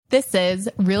This is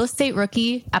Real Estate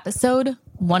Rookie, episode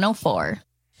 104.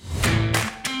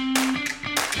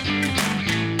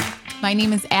 My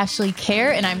name is Ashley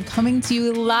Kerr, and I'm coming to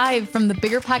you live from the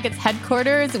Bigger Pockets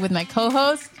headquarters with my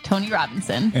co-host, Tony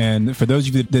Robinson. And for those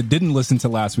of you that didn't listen to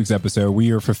last week's episode,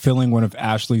 we are fulfilling one of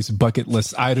Ashley's bucket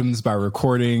list items by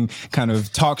recording kind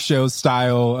of talk show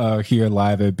style here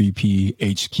live at BP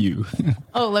HQ.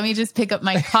 Oh, let me just pick up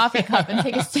my coffee cup and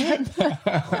take a sip.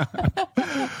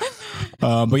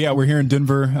 But yeah, we're here in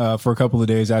Denver for a couple of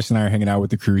days. Ashley and I are hanging out with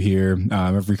the crew here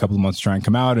every couple of months to try and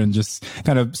come out and just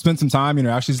kind of spend some time. You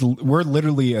know, we're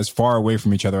literally as far away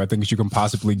from each other, I think, as you can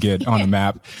possibly get on a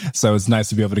map. So it's nice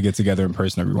to be able to get together in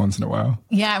person every once in a while.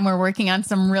 Yeah, and we're working on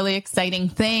some really exciting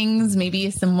things, maybe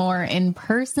some more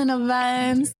in-person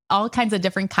events, all kinds of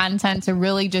different content to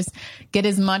really just get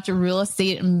as much real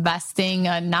estate investing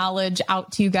knowledge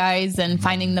out to you guys and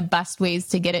finding the best ways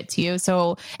to get it to you.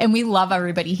 So, and we love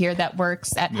everybody here that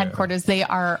works at headquarters. They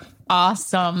are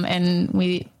awesome, and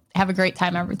we have a great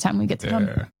time every time we get to come.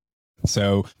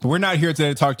 So we're not here today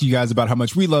to talk to you guys about how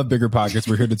much we love Bigger Pockets.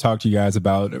 We're here to talk to you guys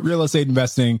about real estate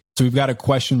investing. So we've got a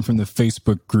question from the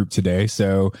Facebook group today.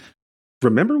 So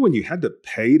remember when you had to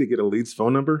pay to get a lead's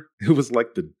phone number? It was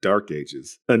like the dark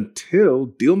ages until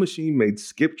Deal Machine made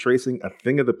skip tracing a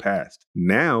thing of the past.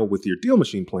 Now, with your Deal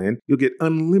Machine plan, you'll get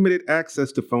unlimited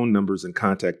access to phone numbers and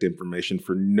contact information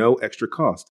for no extra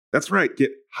cost. That's right.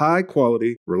 Get high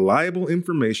quality, reliable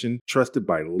information trusted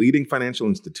by leading financial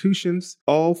institutions,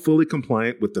 all fully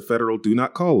compliant with the federal Do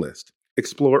Not Call list.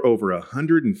 Explore over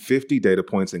 150 data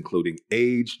points, including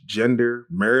age, gender,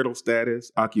 marital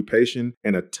status, occupation,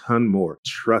 and a ton more.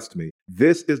 Trust me,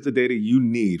 this is the data you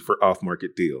need for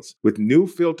off-market deals. With new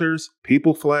filters,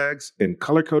 people flags, and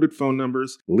color-coded phone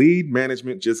numbers, lead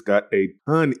management just got a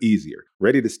ton easier.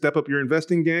 Ready to step up your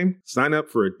investing game? Sign up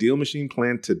for a Deal Machine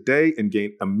plan today and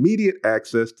gain immediate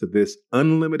access to this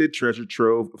unlimited treasure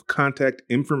trove of contact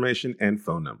information and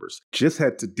phone numbers. Just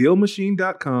head to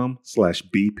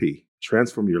DealMachine.com/BP.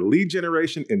 Transform your lead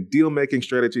generation and deal-making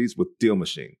strategies with Deal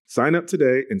Machine. Sign up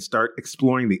today and start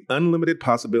exploring the unlimited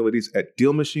possibilities at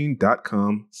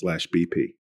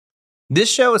DealMachine.com/BP. This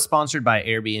show is sponsored by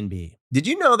Airbnb. Did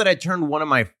you know that I turned one of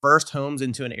my first homes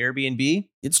into an Airbnb?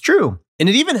 It's true. And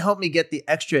it even helped me get the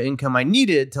extra income I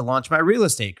needed to launch my real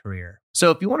estate career.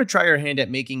 So if you want to try your hand at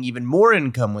making even more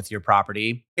income with your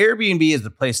property, Airbnb is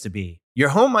the place to be. Your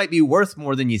home might be worth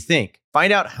more than you think.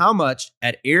 Find out how much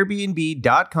at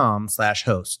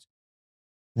airbnb.com/host.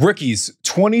 Rookies,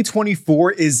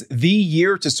 2024 is the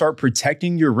year to start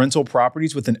protecting your rental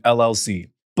properties with an LLC.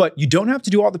 But you don't have to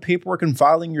do all the paperwork and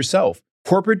filing yourself.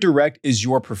 Corporate Direct is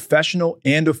your professional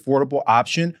and affordable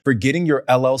option for getting your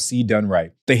LLC done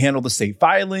right. They handle the state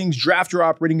filings, draft your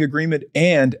operating agreement,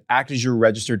 and act as your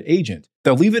registered agent.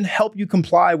 They'll even help you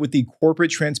comply with the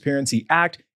Corporate Transparency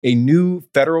Act, a new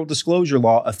federal disclosure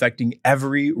law affecting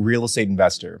every real estate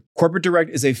investor. Corporate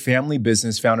Direct is a family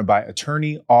business founded by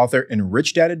attorney, author, and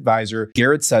rich dad advisor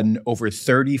Garrett Sutton over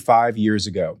 35 years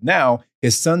ago. Now,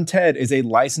 his son Ted is a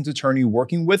licensed attorney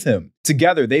working with him.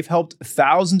 Together, they've helped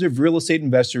thousands of real estate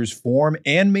investors form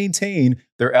and maintain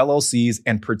their LLCs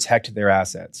and protect their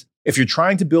assets. If you're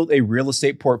trying to build a real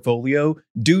estate portfolio,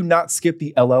 do not skip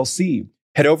the LLC.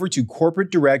 Head over to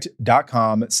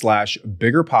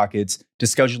corporatedirect.com/biggerpockets to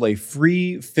schedule a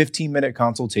free 15-minute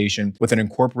consultation with an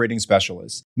incorporating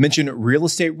specialist. Mention Real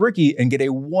Estate Rookie and get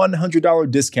a $100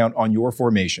 discount on your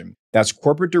formation. That's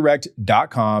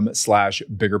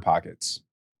corporatedirect.com/biggerpockets.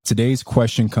 Today's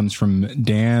question comes from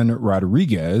Dan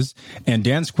Rodriguez. And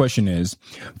Dan's question is,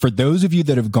 for those of you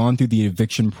that have gone through the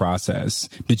eviction process,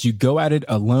 did you go at it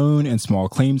alone in small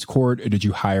claims court or did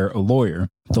you hire a lawyer?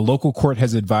 The local court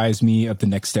has advised me of the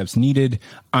next steps needed.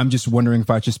 I'm just wondering if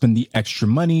I should spend the extra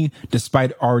money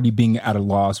despite already being at a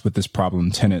loss with this problem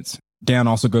tenant. Dan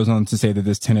also goes on to say that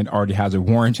this tenant already has a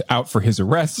warrant out for his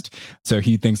arrest. So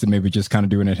he thinks that maybe just kind of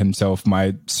doing it himself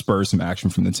might spur some action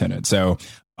from the tenant. So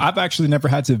I've actually never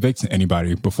had to evict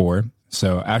anybody before.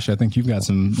 So Ashley, I think you've got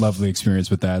some lovely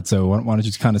experience with that. So why don't you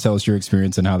just kind of tell us your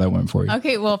experience and how that went for you?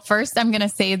 Okay, well, first I'm going to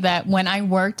say that when I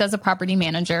worked as a property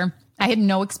manager, I had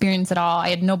no experience at all. I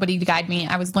had nobody to guide me.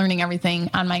 I was learning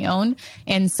everything on my own.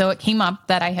 And so it came up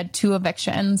that I had 2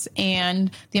 evictions,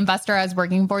 and the investor I was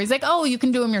working for, he's like, oh, you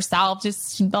can do them yourself.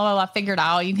 Just blah, blah, blah, figure it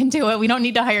out. You can do it. We don't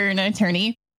need to hire an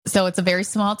attorney. So it's a very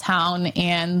small town,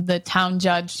 and the town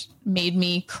judge made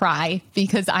me cry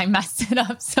because I messed it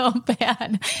up so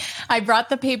bad. I brought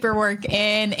the paperwork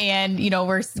in, and,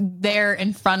 we're there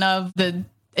in front of the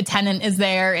tenant is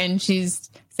there, and she's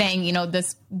saying,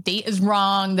 this date is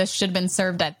wrong. This should have been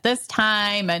served at this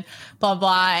time and blah,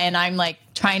 blah. And I'm like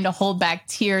trying to hold back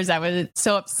tears. I was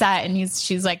so upset. And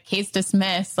she's like, case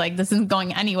dismissed. Like, this isn't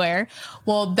going anywhere.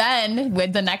 Well, then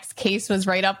with the next case was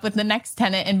right up with the next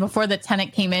tenant. And before the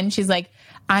tenant came in, she's like,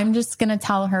 I'm just going to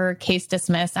tell her case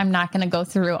dismissed. I'm not going to go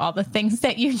through all the things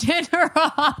that you did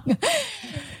wrong.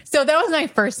 So that was my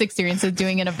first experience with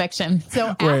doing an eviction.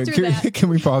 So can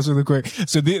we pause really quick?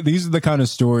 So these are the kind of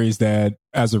stories that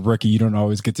as a rookie, you don't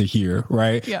always get to hear,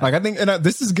 right? Yeah. Like I think, and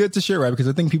this is good to share, right? Because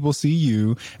I think people see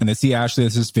you and they see Ashley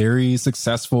as this very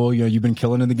successful, you've been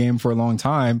killing in the game for a long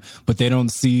time, but they don't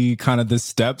see kind of the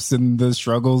steps and the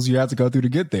struggles you have to go through to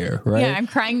get there, right? Yeah, I'm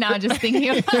crying now just thinking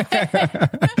about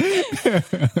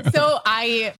it. So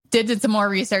I did some more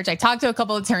research. I talked to a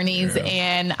couple attorneys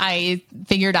and I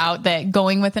figured out that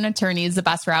going with an attorney is the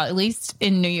best route, at least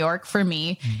in New York for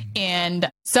me. And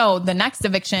so the next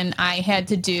eviction I had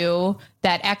to do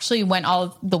that actually went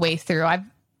all the way through.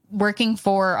 I'm working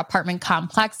for apartment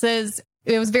complexes.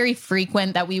 It was very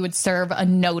frequent that we would serve a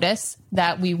notice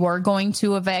that we were going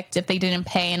to evict if they didn't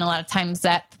pay. And a lot of times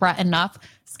that threat enough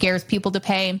scares people to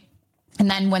pay. And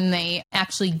then when they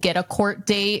actually get a court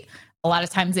date, a lot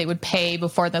of times they would pay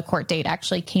before the court date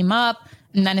actually came up.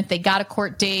 And then if they got a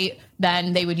court date,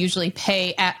 then they would usually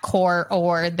pay at court,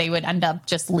 or they would end up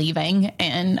just leaving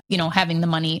and, having the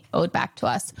money owed back to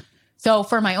us. So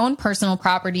for my own personal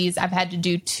properties, I've had to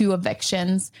do 2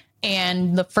 evictions.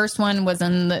 And the first one was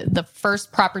in the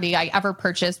first property I ever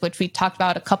purchased, which we talked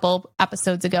about a couple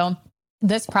episodes ago.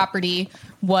 This property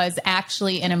was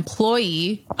actually an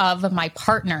employee of my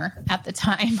partner at the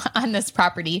time on this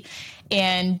property.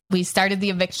 And we started the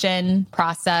eviction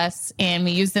process and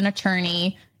we used an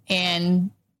attorney and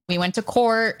we went to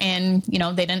court and,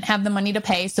 they didn't have the money to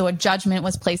pay. So a judgment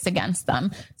was placed against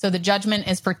them. So the judgment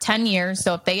is for 10 years.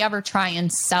 So if they ever try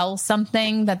and sell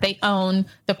something that they own,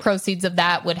 the proceeds of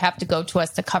that would have to go to us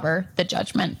to cover the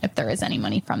judgment if there is any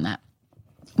money from that.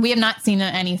 We have not seen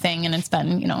anything and it's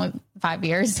been, 5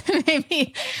 years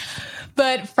maybe.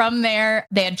 But from there,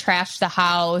 they had trashed the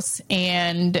house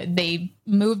and they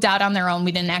moved out on their own.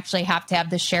 We didn't actually have to have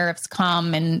the sheriffs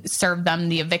come and serve them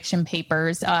the eviction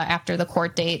papers after the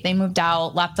court date. They moved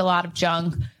out, left a lot of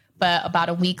junk. But about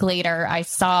a week later, I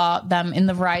saw them in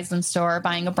the Verizon store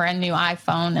buying a brand new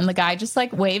iPhone. And the guy just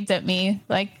waved at me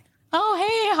like, oh,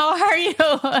 hey, how are you?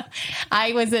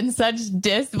 I was in such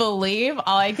disbelief.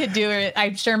 All I could do,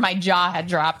 I'm sure my jaw had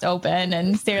dropped open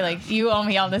and they're like, you owe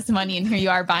me all this money and here you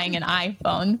are buying an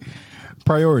iPhone.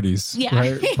 Priorities, yeah.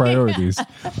 Right? Priorities.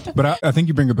 But I think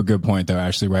you bring up a good point though,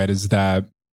 Ashley, right? Is that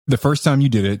the first time you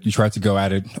did it, you tried to go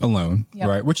at it alone,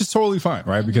 right? Which is totally fine,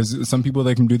 right? Because some people,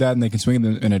 they can do that and they can swing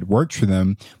it and it worked for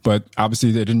them. But obviously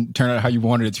it didn't turn out how you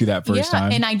wanted it to that first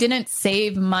time. And I didn't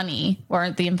save money, or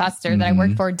the investor that I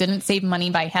worked for didn't save money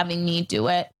by having me do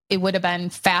it. It would have been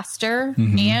faster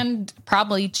and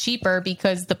probably cheaper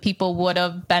because the people would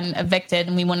have been evicted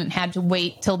and we wouldn't have to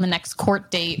wait till the next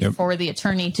court date for the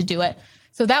attorney to do it.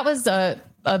 So that was a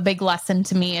big lesson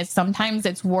to me, is sometimes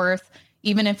it's worth,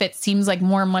 even if it seems like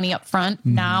more money up front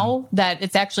now, that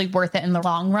it's actually worth it in the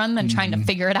long run than trying to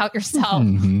figure it out yourself.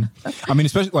 I mean,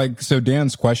 especially so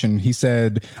Dan's question, he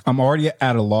said, I'm already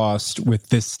at a loss with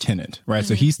this tenant, right?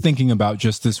 So he's thinking about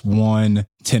just this one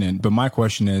tenant. But my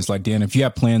question is, Dan, if you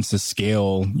have plans to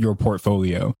scale your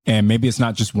portfolio and maybe it's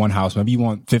not just one house, maybe you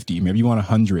want 50, maybe you want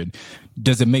 100.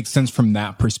 Does it make sense from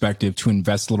that perspective to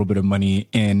invest a little bit of money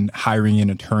in hiring an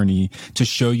attorney to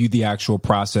show you the actual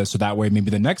process? So that way,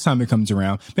 maybe the next time it comes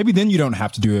around, maybe then you don't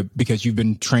have to do it because you've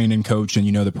been trained and coached and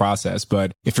you know the process.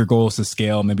 But if your goal is to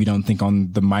scale, maybe don't think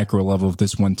on the micro level of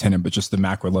this one tenant, but just the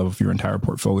macro level of your entire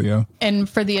portfolio. And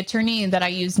for the attorney that I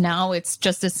use now, it's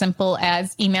just as simple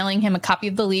as emailing him a copy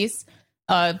of the lease,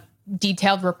 a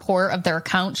detailed report of their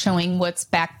account showing what's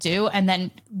back due, and then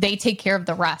they take care of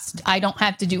the rest. I don't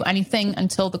have to do anything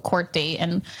until the court date.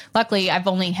 And luckily, I've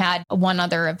only had one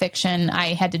other eviction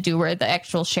I had to do where the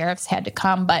actual sheriffs had to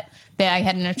come, but I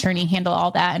had an attorney handle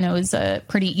all that, and it was a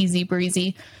pretty easy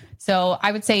breezy. So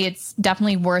I would say it's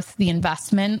definitely worth the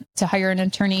investment to hire an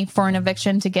attorney for an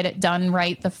eviction to get it done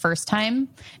right the first time.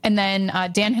 And then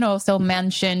Dan had also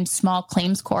mentioned small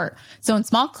claims court. So in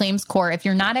small claims court, if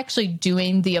you're not actually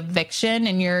doing the eviction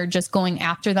and you're just going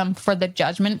after them for the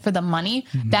judgment for the money,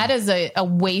 that is a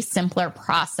way simpler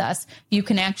process. You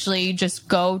can actually just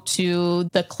go to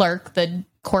the clerk, the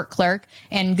court clerk,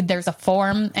 and there's a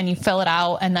form and you fill it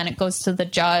out and then it goes to the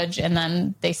judge and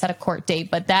then they set a court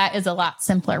date. But that is a lot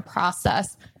simpler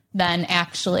process than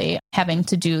actually having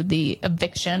to do the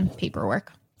eviction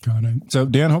paperwork. Got it. So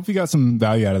Dan, hope you got some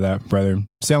value out of that, brother.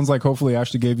 Sounds like hopefully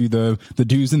Ashley gave you the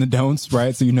do's and the don'ts,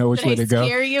 right? So you know which way to go.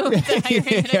 Scare you? We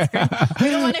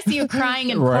don't want to see you crying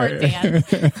in court, Dan.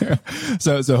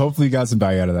 So hopefully you got some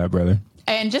value out of that, brother.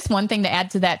 And just one thing to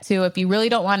add to that too, if you really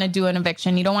don't want to do an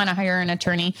eviction, you don't want to hire an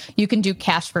attorney, you can do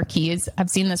cash for keys. I've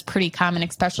seen this pretty common,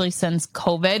 especially since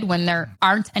COVID, when there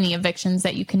aren't any evictions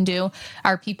that you can do.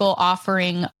 Are people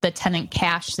offering the tenant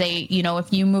cash? They,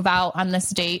 if you move out on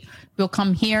this date, we'll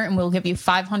come here and we'll give you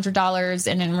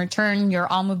 $500. And in return, you're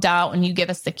all moved out and you give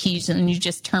us the keys and you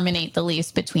just terminate the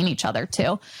lease between each other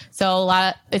too. So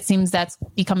it seems that's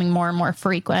becoming more and more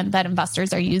frequent that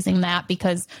investors are using that,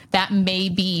 because that may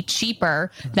be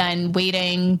cheaper than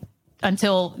waiting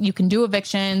until you can do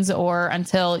evictions or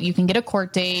until you can get a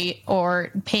court date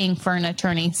or paying for an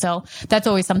attorney. So that's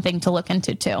always something to look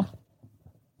into too.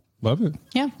 Love it.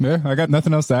 Yeah. I got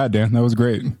nothing else to add, Dan. That was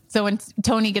great. So when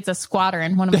Tony gets a squatter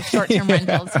in one of the short-term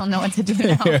rentals, he'll know what to do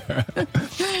now. Yeah.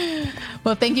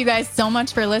 Well, thank you guys so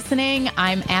much for listening.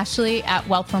 I'm Ashley at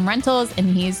Wealth from Rentals, and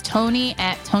he's Tony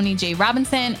at Tony J.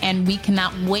 Robinson. And we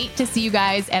cannot wait to see you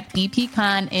guys at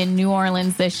BPCon in New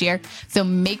Orleans this year. So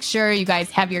make sure you guys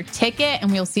have your ticket,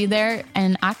 and we'll see you there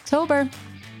in October.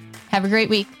 Have a great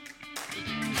week.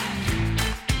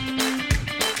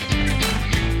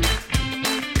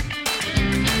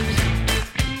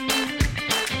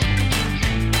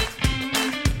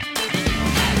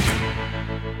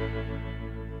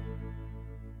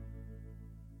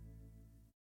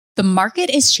 The market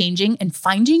is changing and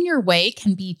finding your way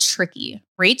can be tricky.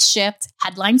 Rates shift,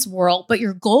 headlines whirl, but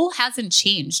your goal hasn't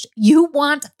changed. You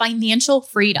want financial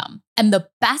freedom. And the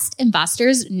best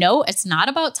investors know it's not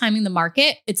about timing the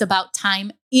market, it's about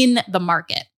time in the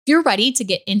market. If you're ready to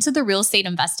get into the real estate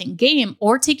investing game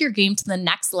or take your game to the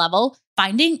next level,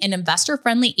 finding an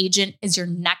investor-friendly agent is your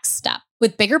next step.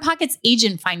 With BiggerPockets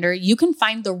Agent Finder, you can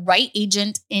find the right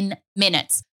agent in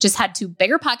minutes. Just head to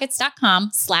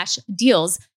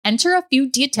biggerpockets.com/deals. Enter a few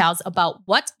details about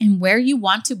what and where you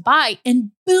want to buy, and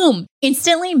boom,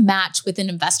 instantly match with an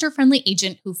investor-friendly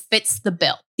agent who fits the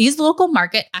bill. These local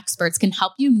market experts can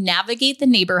help you navigate the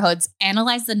neighborhoods,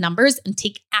 analyze the numbers, and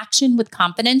take action with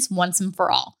confidence once and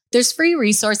for all. There's free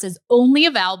resources only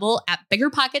available at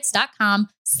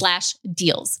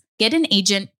biggerpockets.com/deals. Get an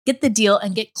agent, get the deal,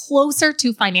 and get closer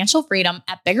to financial freedom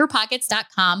at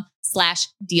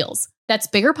biggerpockets.com/deals. That's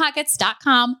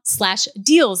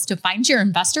biggerpockets.com/deals to find your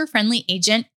investor-friendly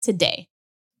agent today.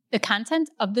 The content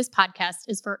of this podcast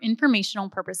is for informational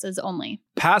purposes only.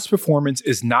 Past performance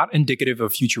is not indicative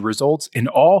of future results, and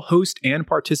all host and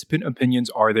participant opinions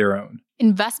are their own.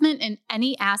 Investment in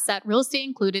any asset, real estate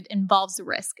included, involves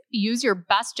risk. Use your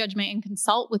best judgment and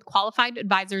consult with qualified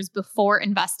advisors before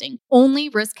investing. Only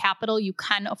risk capital you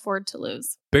can afford to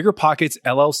lose. BiggerPockets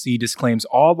LLC disclaims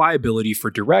all liability for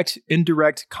direct,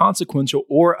 indirect, consequential,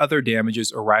 or other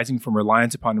damages arising from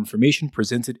reliance upon information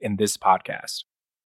presented in this podcast.